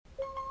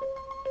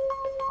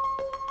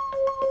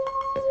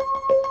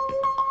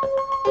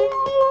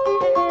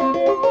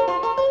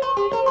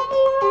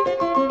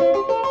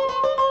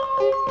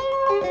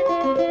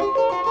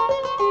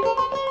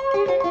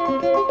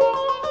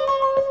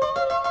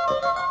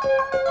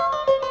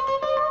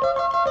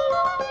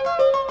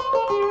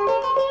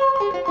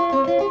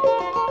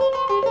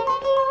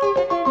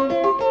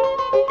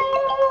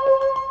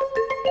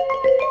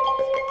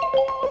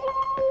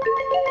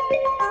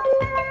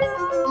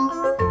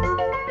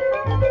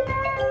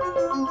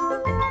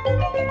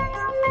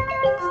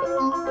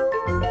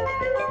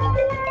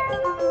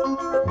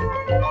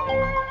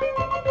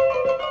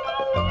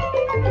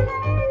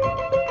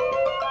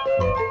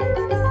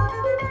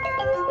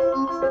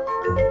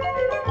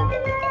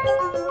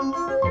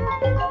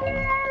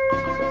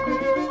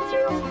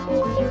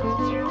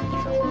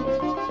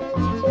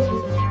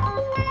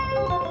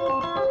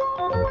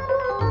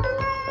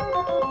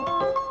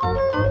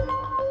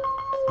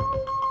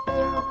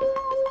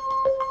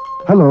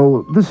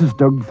This is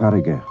Doug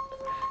Farragher.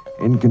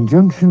 In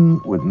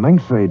conjunction with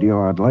Manx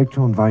Radio, I'd like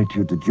to invite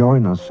you to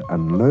join us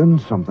and learn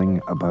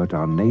something about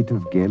our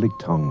native Gaelic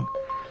tongue,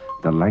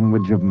 the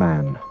language of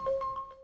man.